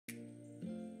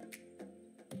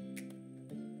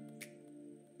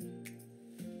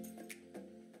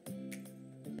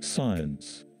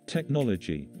Science,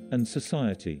 Technology, and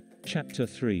Society. Chapter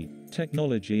 3,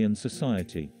 Technology and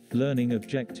Society. Learning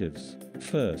Objectives.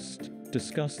 First,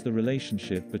 discuss the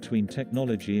relationship between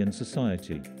technology and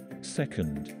society.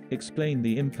 Second, explain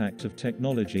the impact of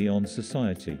technology on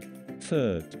society.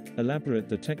 Third, elaborate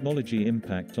the technology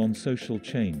impact on social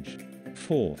change.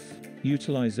 Fourth,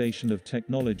 utilization of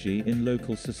technology in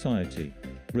local society.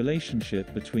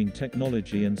 Relationship between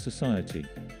technology and society.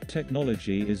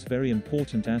 Technology is a very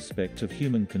important aspect of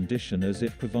human condition as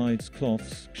it provides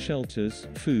cloths, shelters,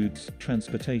 foods,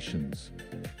 transportations.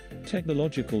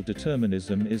 Technological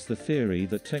determinism is the theory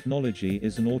that technology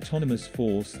is an autonomous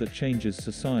force that changes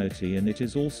society, and it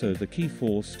is also the key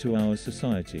force to our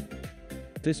society.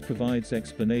 This provides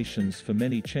explanations for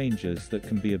many changes that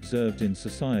can be observed in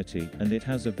society, and it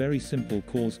has a very simple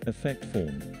cause-effect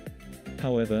form.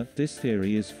 However, this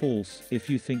theory is false. If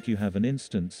you think you have an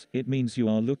instance, it means you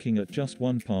are looking at just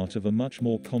one part of a much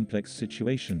more complex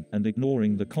situation, and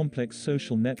ignoring the complex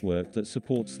social network that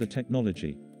supports the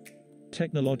technology.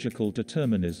 Technological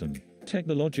determinism.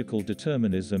 Technological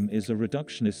determinism is a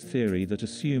reductionist theory that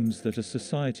assumes that a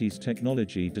society's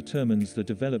technology determines the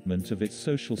development of its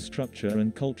social structure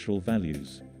and cultural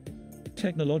values.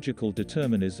 Technological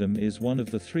determinism is one of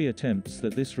the three attempts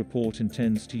that this report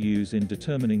intends to use in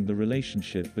determining the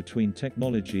relationship between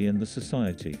technology and the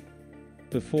society.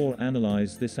 Before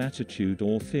analyze this attitude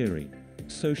or theory.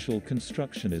 Social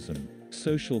constructionism.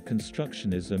 Social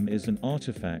constructionism is an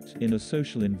artifact in a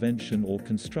social invention or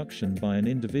construction by an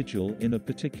individual in a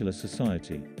particular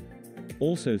society.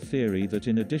 Also theory that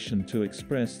in addition to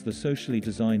express the socially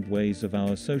designed ways of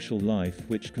our social life,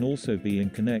 which can also be in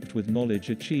connect with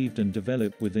knowledge achieved and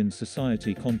developed within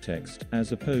society context,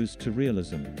 as opposed to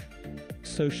realism.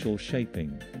 Social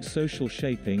shaping. Social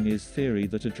shaping is theory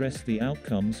that address the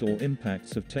outcomes or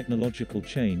impacts of technological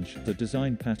change, the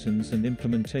design patterns and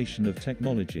implementation of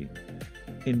technology.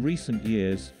 In recent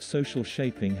years, social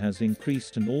shaping has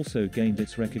increased and also gained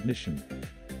its recognition.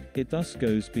 It thus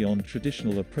goes beyond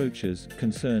traditional approaches,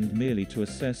 concerned merely to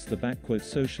assess the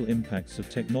social impacts of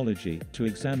technology, to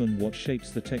examine what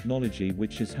shapes the technology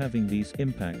which is having these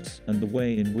impacts, and the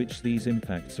way in which these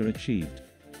impacts are achieved.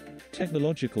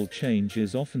 Technological change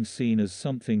is often seen as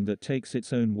something that takes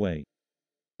its own way.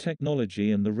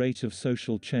 Technology and the rate of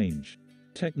social change.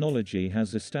 Technology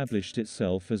has established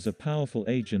itself as a powerful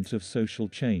agent of social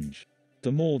change.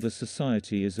 The more the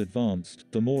society is advanced,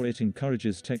 the more it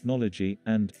encourages technology,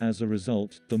 and, as a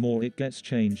result, the more it gets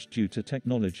changed due to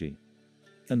technology.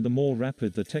 And the more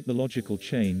rapid the technological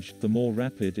change, the more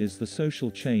rapid is the social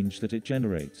change that it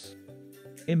generates.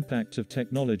 Impact of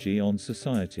technology on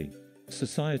society.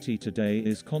 Society today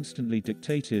is constantly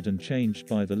dictated and changed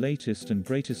by the latest and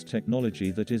greatest technology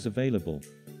that is available.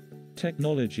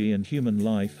 Technology and human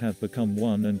life have become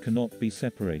one and cannot be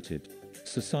separated.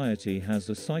 Society has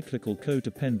a cyclical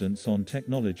codependence on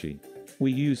technology.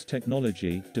 We use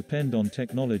technology, depend on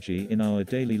technology in our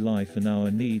daily life, and our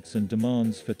needs and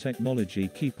demands for technology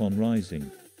keep on rising.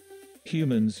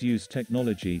 Humans use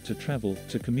technology to travel,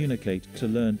 to communicate, to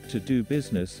learn, to do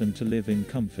business and to live in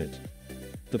comfort.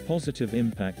 The positive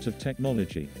impact of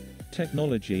technology.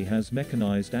 Technology has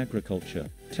mechanized agriculture.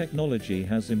 Technology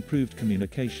has improved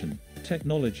communication.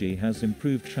 Technology has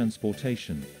improved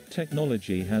transportation.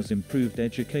 Technology has improved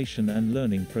education and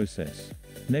learning process.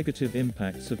 Negative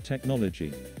impacts of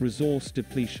technology. Resource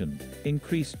depletion.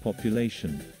 Increased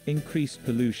population. Increased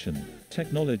pollution.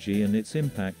 Technology and its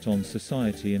impact on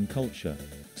society and culture.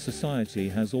 Society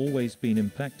has always been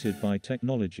impacted by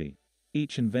technology.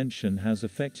 Each invention has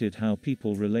affected how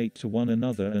people relate to one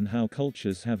another and how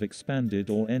cultures have expanded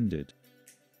or ended.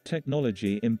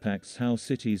 Technology impacts how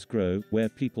cities grow, where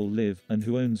people live, and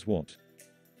who owns what.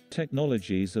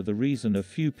 Technologies are the reason a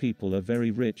few people are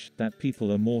very rich, that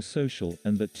people are more social,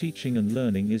 and that teaching and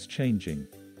learning is changing.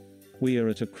 We are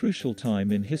at a crucial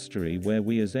time in history where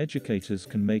we as educators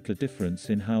can make a difference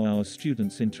in how our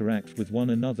students interact with one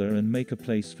another and make a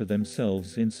place for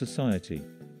themselves in society.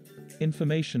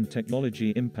 Information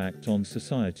technology impact on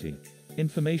society.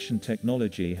 Information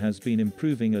technology has been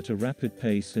improving at a rapid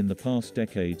pace in the past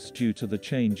decades due to the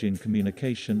change in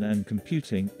communication and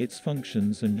computing, its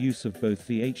functions and use of both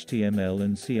the HTML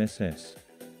and CSS.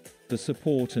 The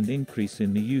support and increase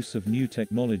in the use of new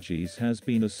technologies has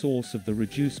been a source of the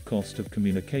reduced cost of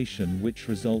communication, which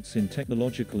results in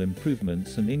technological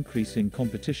improvements and increase in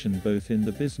competition both in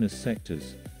the business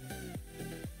sectors.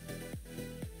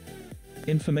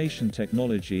 Information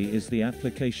technology is the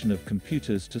application of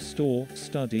computers to store,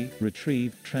 study,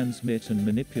 retrieve, transmit and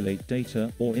manipulate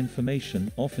data, or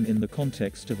information, often in the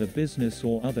context of a business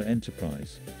or other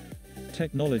enterprise.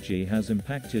 technology has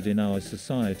impacted in our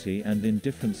society and in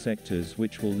different sectors,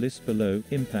 which will list below: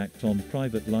 impact on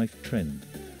private life trend,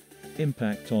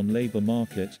 impact on labor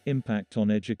market, impact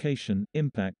on education,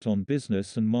 impact on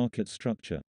business and market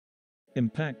structure.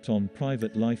 Impact on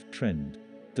private life trend.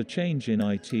 The change in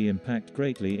IT impact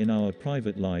greatly in our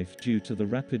private life due to the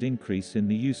rapid increase in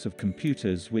the use of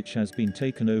computers, which has been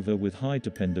taken over with high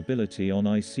dependability on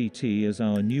ICT as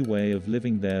our new way of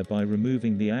living, thereby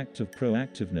removing the act of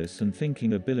proactiveness and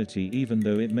thinking ability. Even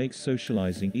though it makes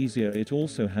socializing easier, it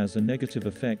also has a negative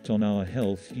effect on our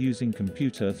health, using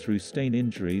computer through stain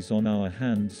injuries on our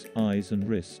hands, eyes and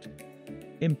wrist.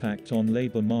 Impact on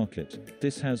labor market.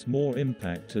 This has more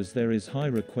impact as there is high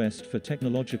request for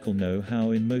technological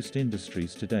know-how in most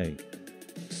industries today.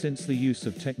 Since the use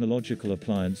of technological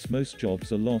appliance, most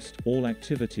jobs are lost. All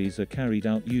activities are carried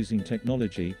out using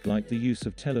technology, like the use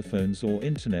of telephones or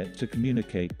internet to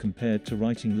communicate, compared to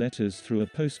writing letters through a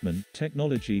postman.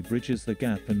 Technology bridges the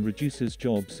gap and reduces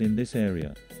jobs in this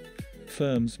area.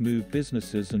 Firms move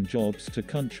businesses and jobs to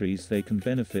countries they can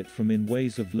benefit from in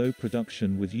ways of low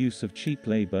production with use of cheap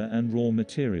labor and raw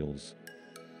materials.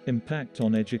 Impact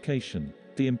on education.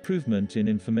 The improvement in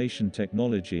information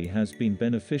technology has been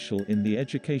beneficial in the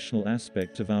educational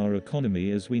aspect of our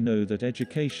economy, as we know that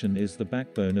education is the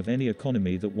backbone of any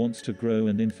economy that wants to grow,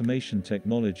 and information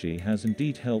technology has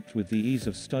indeed helped with the ease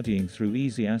of studying through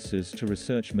easy access to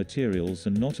research materials,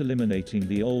 and not eliminating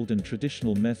the old and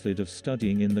traditional method of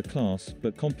studying in the class,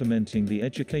 but complementing the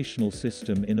educational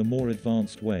system in a more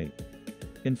advanced way.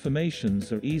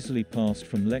 Informations are easily passed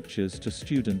from lectures to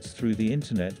students through the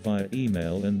internet via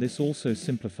email, and this also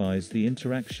simplifies the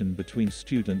interaction between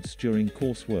students during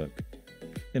coursework.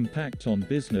 Impact on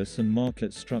business and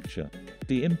market structure.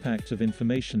 The impact of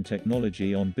information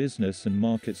technology on business and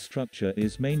market structure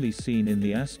is mainly seen in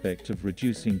the aspect of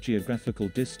reducing geographical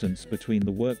distance between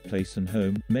the workplace and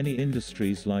home. Many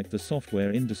industries like the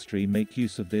software industry make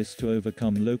use of this to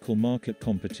overcome local market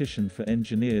competition for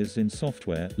engineers in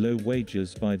software, low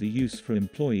wages by the use for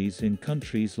employees in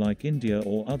countries like India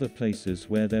or other places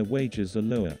where their wages are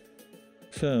lower.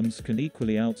 Firms can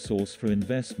equally outsource for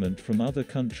investment from other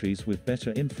countries with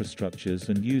better infrastructures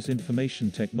and use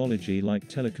information technology like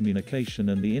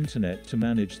telecommunication and the internet to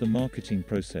manage the marketing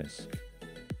process.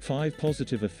 5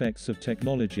 positive effects of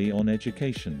technology on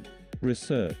education.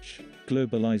 Research,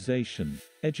 globalization,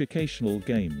 educational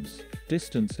games,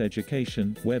 distance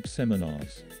education, web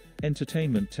seminars.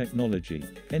 Entertainment technology.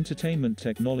 Entertainment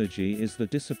technology is the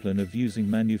discipline of using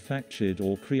manufactured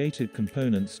or created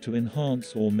components to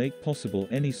enhance or make possible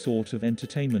any sort of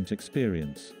entertainment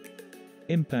experience.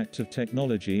 Impact of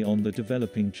technology on the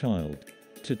developing child.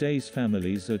 Today's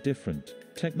families are different.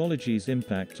 Technology's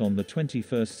impact on the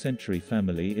 21st century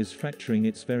family is fracturing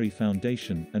its very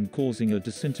foundation, and causing a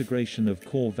disintegration of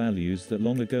core values that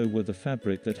long ago were the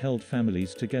fabric that held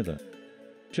families together.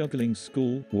 Juggling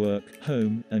school, work,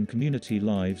 home, and community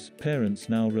lives, parents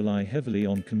now rely heavily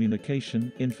on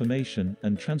communication, information,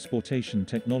 and transportation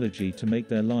technology to make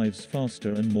their lives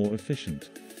faster and more efficient.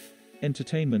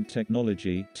 Entertainment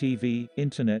technology, TV,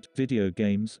 internet, video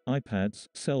games, iPads,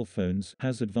 cell phones,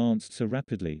 has advanced so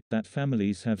rapidly that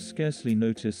families have scarcely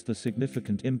noticed the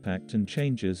significant impact and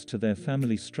changes to their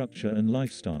family structure and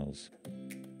lifestyles.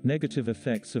 Negative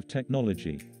effects of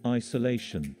technology.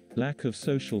 Isolation, lack of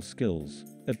social skills,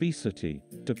 obesity,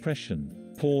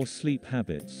 depression, poor sleep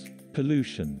habits,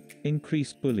 pollution,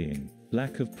 increased bullying,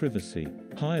 lack of privacy,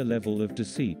 higher level of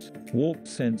deceit, warped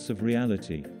sense of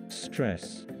reality,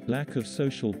 stress, lack of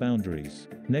social boundaries.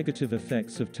 Negative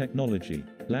effects of technology.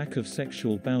 Lack of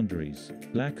sexual boundaries,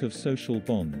 lack of social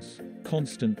bonds,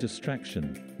 constant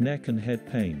distraction, neck and head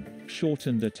pain,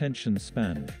 shortened attention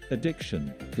span,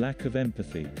 addiction, lack of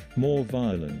empathy, more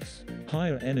violence,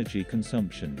 higher energy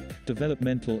consumption,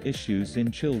 developmental issues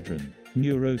in children,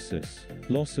 neurosis,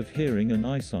 loss of hearing and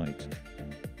eyesight.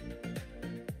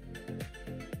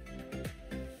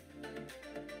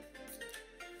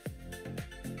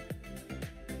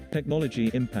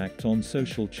 Technology impact on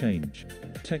social change.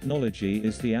 Technology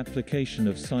is the application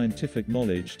of scientific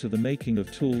knowledge to the making of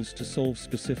tools to solve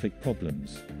specific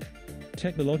problems.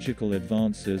 Technological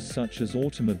advances such as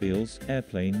automobiles,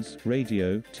 airplanes,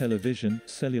 radio, television,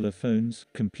 cellular phones,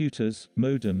 computers,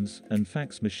 modems, and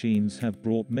fax machines have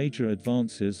brought major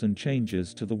advances and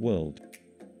changes to the world.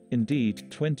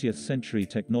 Indeed, 20th century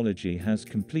technology has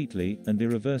completely and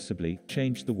irreversibly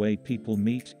changed the way people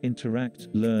meet, interact,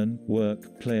 learn,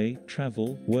 work, play,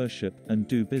 travel, worship, and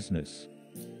do business.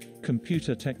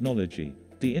 Computer technology.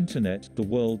 The Internet, the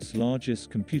world's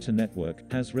largest computer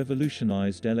network, has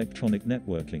revolutionized electronic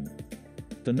networking.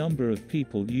 The number of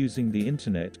people using the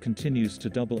Internet continues to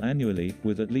double annually,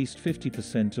 with at least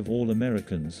 50% of all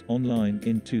Americans online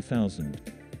in 2000.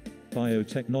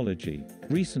 Biotechnology.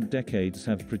 Recent decades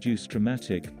have produced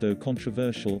dramatic, though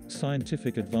controversial,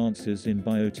 scientific advances in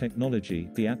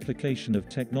biotechnology, the application of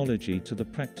technology to the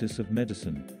practice of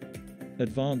medicine.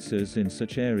 Advances in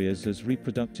such areas as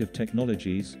reproductive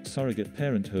technologies, surrogate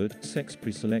parenthood, sex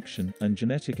preselection, and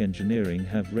genetic engineering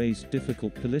have raised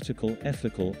difficult political,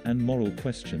 ethical, and moral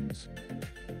questions.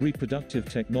 Reproductive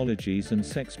technologies and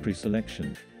sex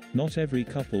preselection. Not every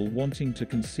couple wanting to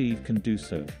conceive can do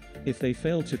so. If they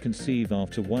fail to conceive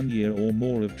after 1 year or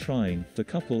more of trying, the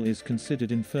couple is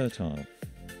considered infertile.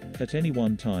 At any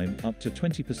one time, up to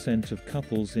 20% of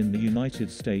couples in the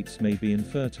United States may be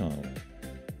infertile.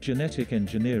 Genetic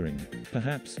engineering,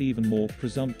 perhaps even more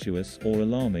presumptuous or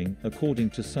alarming,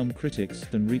 according to some critics,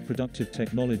 than reproductive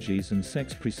technologies and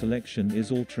sex preselection,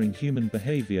 is altering human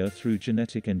behavior through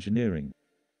genetic engineering.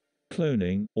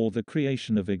 Cloning, or the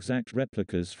creation of exact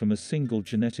replicas from a single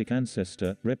genetic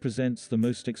ancestor, represents the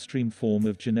most extreme form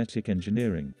of genetic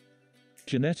engineering.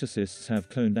 Geneticists have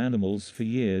cloned animals for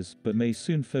years, but may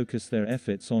soon focus their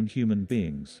efforts on human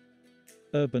beings.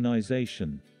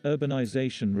 Urbanization.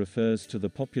 Urbanization refers to the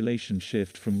population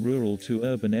shift from rural to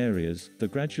urban areas, the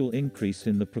gradual increase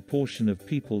in the proportion of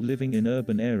people living in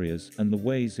urban areas, and the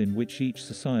ways in which each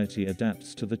society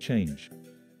adapts to the change.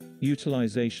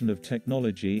 Utilization of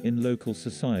technology in local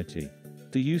society.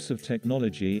 The use of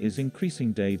technology is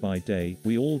increasing day by day.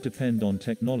 We all depend on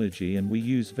technology and we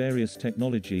use various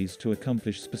technologies to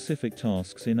accomplish specific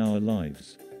tasks in our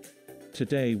lives.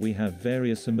 Today we have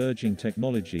various emerging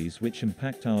technologies which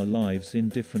impact our lives in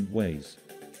different ways.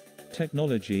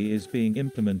 Technology is being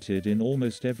implemented in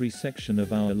almost every section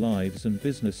of our lives and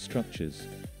business structures.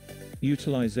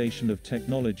 Utilization of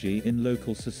technology in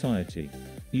local society.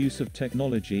 Use of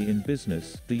technology in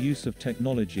business, the use of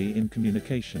technology in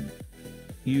communication.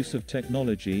 Use of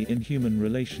technology in human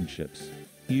relationships.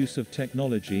 Use of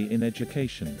technology in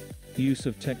education. Use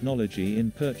of technology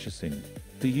in purchasing.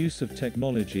 The use of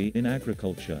technology in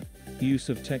agriculture. Use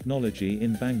of technology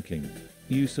in banking.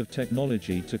 Use of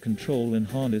technology to control and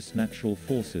harness natural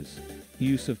forces.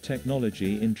 Use of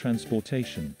technology in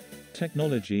transportation.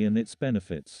 Technology and its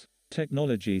benefits.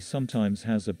 Technology sometimes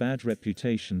has a bad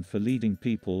reputation for leading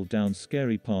people down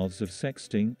scary paths of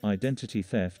sexting, identity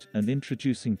theft, and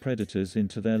introducing predators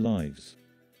into their lives.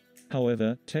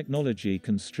 However, technology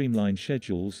can streamline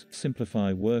schedules,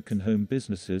 simplify work and home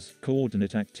businesses,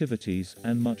 coordinate activities,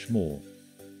 and much more.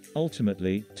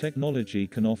 Ultimately, technology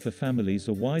can offer families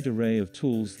a wide array of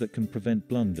tools that can prevent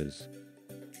blunders.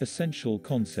 Essential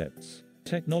concepts.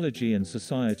 Technology and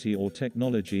society or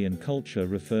technology and culture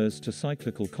refers to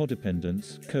cyclical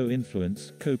codependence,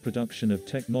 co-influence, co-production of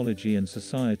technology and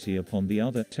society upon the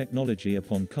other, technology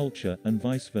upon culture, and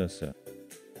vice versa.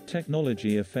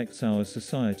 Technology affects our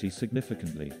society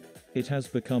significantly. It has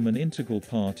become an integral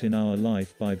part in our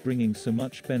life by bringing so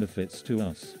much benefits to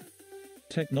us.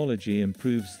 Technology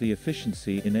improves the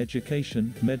efficiency in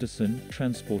education, medicine,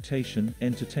 transportation,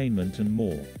 entertainment and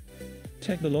more.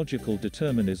 Technological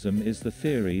determinism is the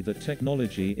theory that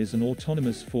technology is an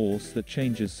autonomous force that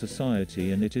changes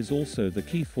society, and it is also the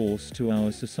key force to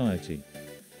our society.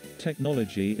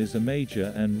 Technology is a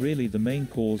major and really the main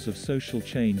cause of social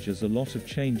change, as a lot of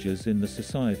changes in the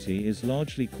society is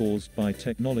largely caused by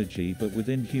technology but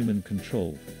within human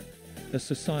control. A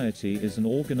society is an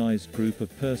organized group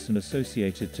of persons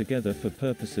associated together for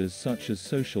purposes such as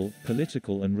social,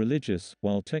 political and religious,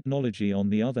 while technology on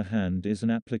the other hand is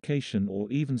an application or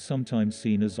even sometimes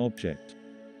seen as object.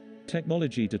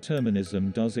 Technology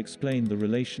determinism does explain the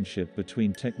relationship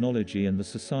between technology and the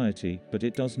society, but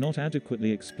it does not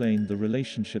adequately explain the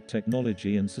relationship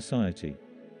technology and society.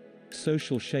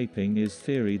 Social shaping is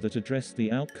theory that address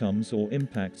the outcomes or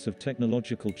impacts of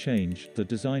technological change, the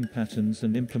design patterns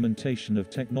and implementation of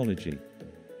technology.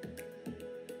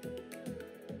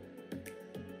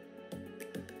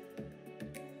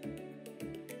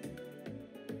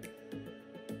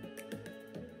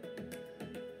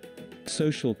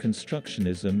 Social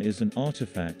constructionism is an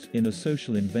artifact in a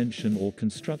social invention or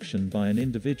construction by an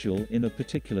individual in a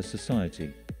particular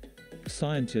society.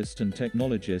 Scientists and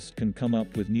technologists can come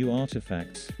up with new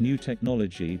artifacts, new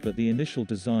technology, but the initial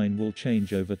design will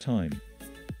change over time.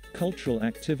 Cultural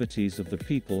activities of the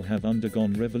people have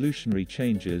undergone revolutionary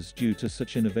changes due to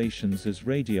such innovations as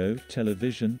radio,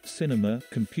 television, cinema,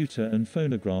 computer and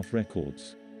phonograph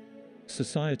records.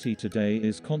 Society today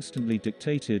is constantly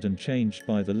dictated and changed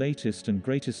by the latest and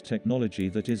greatest technology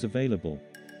that is available.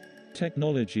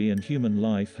 Technology and human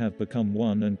life have become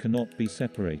one and cannot be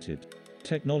separated.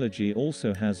 Technology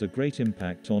also has a great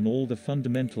impact on all the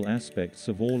fundamental aspects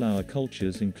of all our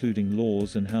cultures, including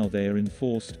laws and how they are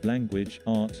enforced, language,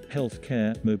 art,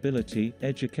 healthcare, mobility,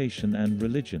 education and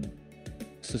religion.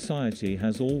 Society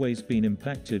has always been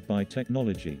impacted by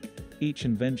technology. Each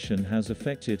invention has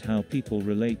affected how people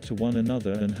relate to one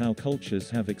another and how cultures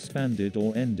have expanded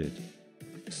or ended.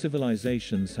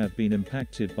 Civilizations have been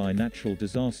impacted by natural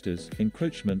disasters,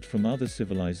 encroachment from other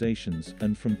civilizations,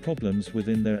 and from problems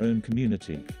within their own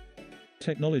community.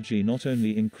 Technology not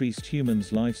only increased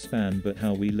humans' lifespan but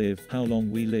how we live, how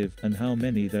long we live, and how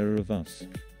many there are of us.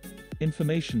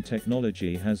 Information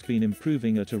technology has been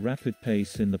improving at a rapid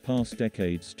pace in the past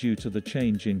decades due to the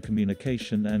change in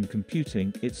communication and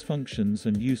computing, its functions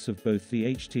and use of both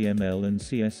the HTML and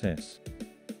CSS.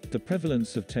 The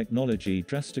prevalence of technology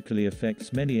drastically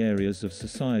affects many areas of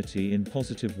society in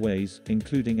positive ways,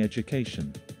 including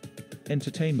education.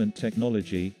 Entertainment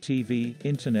technology, TV,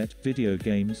 internet, video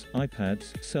games,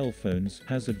 iPads, cell phones,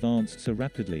 has advanced so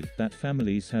rapidly that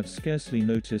families have scarcely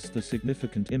noticed the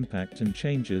significant impact and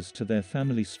changes to their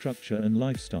family structure and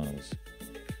lifestyles.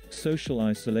 Social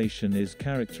isolation is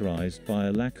characterized by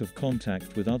a lack of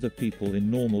contact with other people in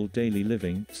normal daily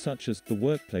living, such as the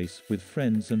workplace, with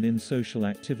friends and in social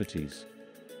activities.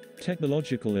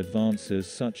 Technological advances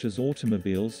such as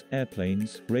automobiles,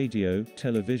 airplanes, radio,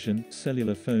 television,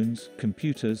 cellular phones,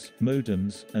 computers,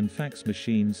 modems, and fax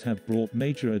machines have brought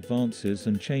major advances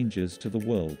and changes to the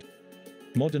world.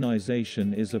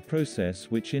 Modernization is a process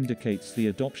which indicates the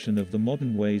adoption of the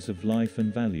modern ways of life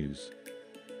and values.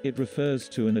 It refers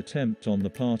to an attempt on the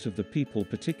part of the people,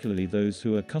 particularly those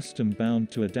who are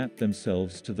custom-bound, to adapt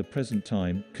themselves to the present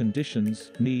time,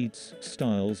 conditions, needs,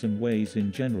 styles and ways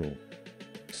in general.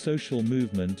 Social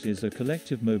movement is a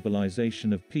collective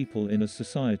mobilization of people in a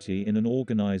society in an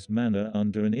organized manner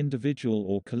under an individual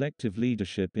or collective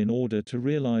leadership in order to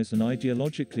realize an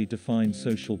ideologically defined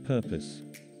social purpose.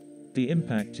 The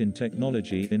impact in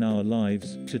technology in our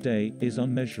lives today is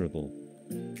unmeasurable.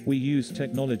 We use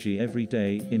technology every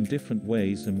day, in different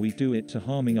ways, and we do it to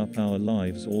harming up our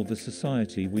lives or the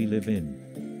society we live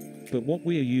in. But what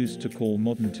we are used to call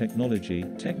modern technology,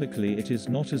 technically it is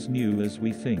not as new as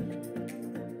we think.